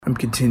I'm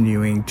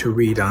continuing to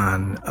read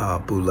on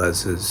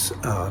Boulez's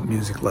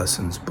music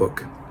lessons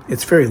book.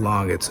 It's very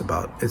long. It's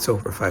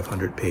over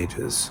 500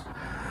 pages,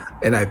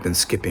 and I've been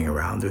skipping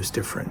around. There's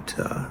different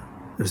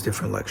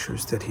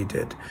lectures that he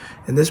did.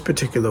 In this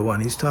particular one,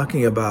 he's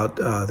talking about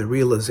the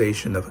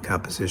realization of a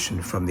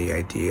composition from the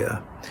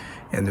idea,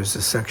 and there's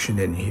a section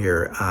in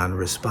here on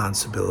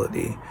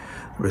responsibility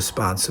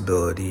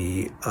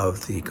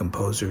of the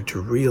composer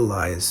to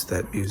realize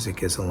that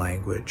music is a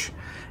language.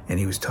 And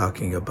he was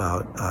talking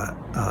about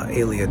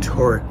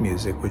aleatoric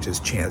music, which is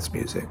chance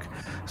music.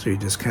 So you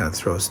just kind of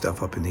throw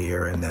stuff up in the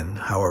air, and then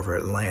however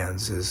it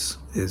lands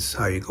is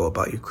how you go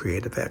about your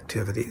creative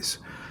activities.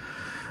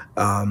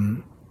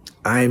 I'm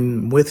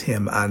with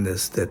him on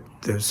this, that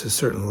there's a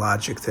certain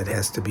logic that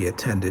has to be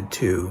attended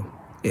to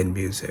in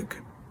music,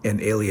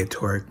 and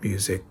aleatoric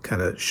music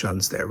kind of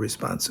shuns that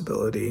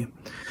responsibility.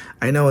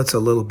 I know it's a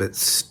little bit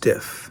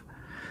stiff,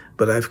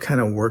 but I've kind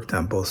of worked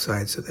on both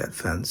sides of that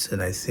fence,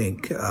 and I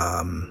think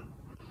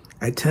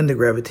I tend to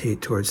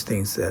gravitate towards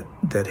things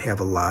that have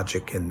a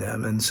logic in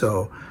them, and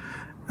so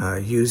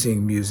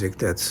using music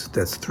that's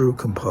through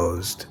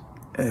composed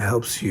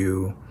helps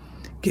you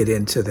get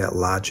into that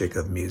logic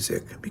of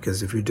music.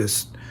 Because if you're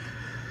just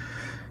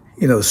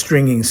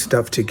stringing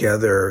stuff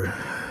together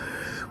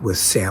with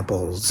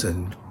samples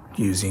and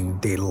using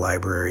data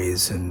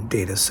libraries and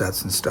data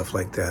sets and stuff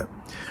like that,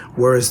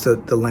 where is the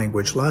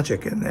language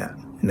logic in that?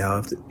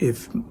 Now,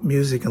 if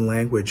music and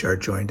language are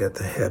joined at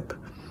the hip,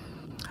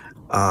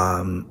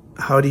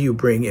 how do you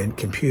bring in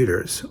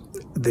computers?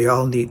 They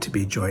all need to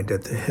be joined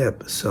at the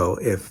hip. So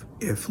if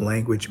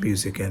language,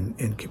 music,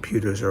 and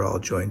computers are all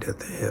joined at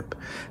the hip,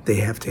 they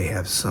have to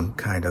have some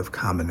kind of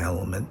common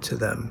element to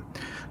them.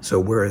 So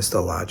where is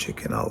the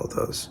logic in all of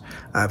those?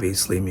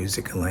 Obviously,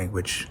 music and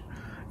language,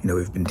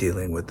 we've been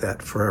dealing with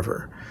that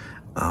forever.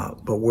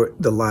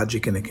 But the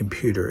logic in a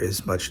computer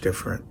is much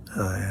different.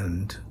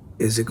 And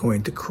is it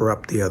going to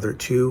corrupt the other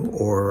two,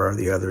 or are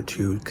the other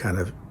two kind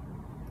of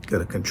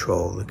going to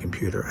control the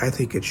computer? I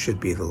think it should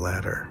be the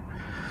latter.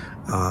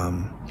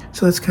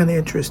 So that's kind of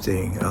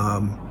interesting.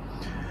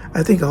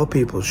 I think all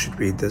people should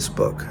read this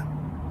book.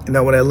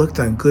 Now, when I looked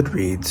on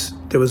Goodreads,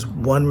 there was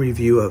one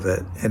review of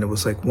it, and it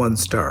was like 1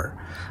 star.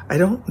 I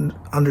don't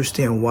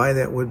understand why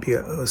that would be.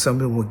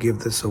 Someone would give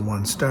this a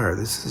 1 star.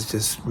 This is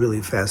just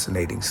really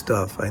fascinating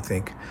stuff. I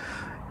think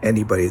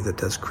anybody that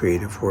does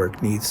creative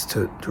work needs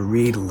to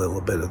read a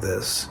little bit of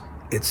this.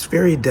 It's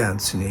very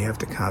dense, and you have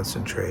to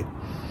concentrate.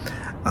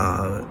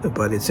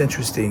 But it's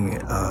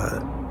interesting.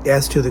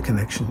 As to the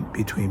connection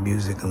between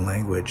music and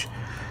language,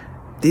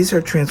 these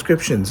are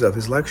transcriptions of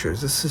his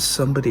lectures. This is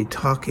somebody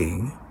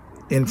talking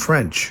in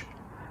French,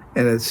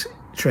 and it's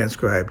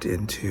transcribed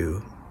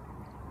into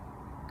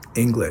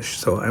English.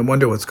 So I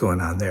wonder what's going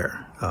on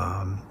there.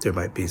 There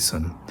might be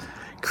some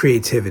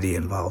creativity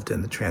involved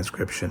in the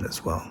transcription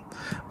as well.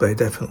 But I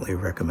definitely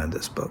recommend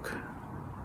this book.